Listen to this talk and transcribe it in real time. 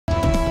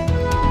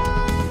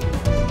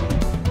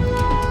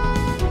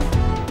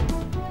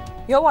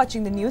You're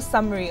watching the news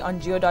summary on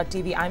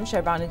Geo.tv. I'm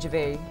Sharbana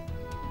Javeri.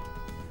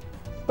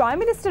 Prime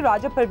Minister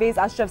Raja Pervaiz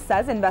Ashraf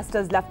says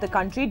investors left the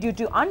country due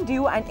to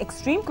undue and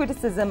extreme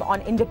criticism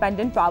on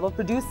independent power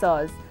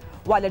producers.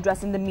 While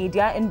addressing the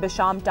media in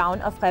Bisham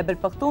town of Khyber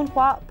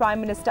Pakhtunkhwa, Prime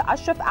Minister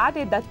Ashraf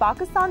added that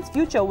Pakistan's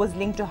future was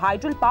linked to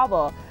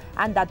hydropower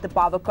and that the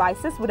power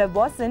crisis would have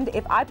worsened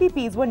if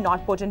IPPs were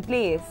not put in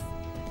place.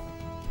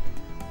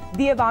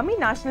 The Awami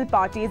National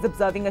Party is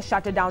observing a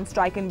shutdown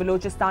strike in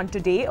Balochistan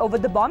today over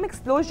the bomb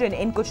explosion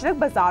in Kuchlak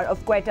Bazaar of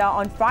Quetta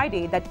on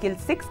Friday that killed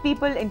 6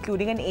 people,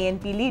 including an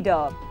ANP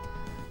leader.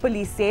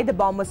 Police say the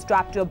bomb was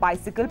strapped to a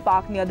bicycle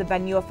parked near the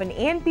venue of an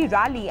ANP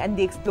rally and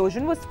the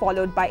explosion was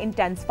followed by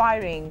intense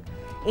firing.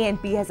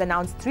 ANP has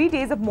announced 3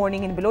 days of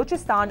mourning in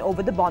Balochistan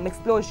over the bomb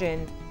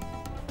explosion.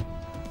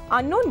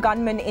 Unknown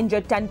gunmen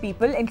injured 10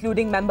 people,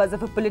 including members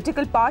of a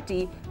political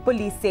party.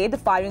 Police say the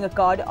firing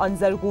occurred on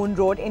Zargoon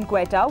Road in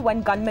Quetta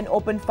when gunmen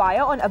opened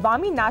fire on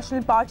Awami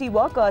National Party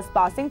workers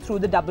passing through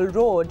the double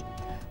road.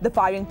 The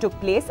firing took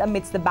place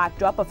amidst the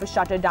backdrop of a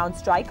shutdown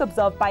strike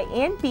observed by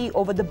ANP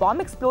over the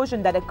bomb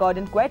explosion that occurred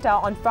in Quetta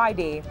on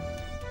Friday.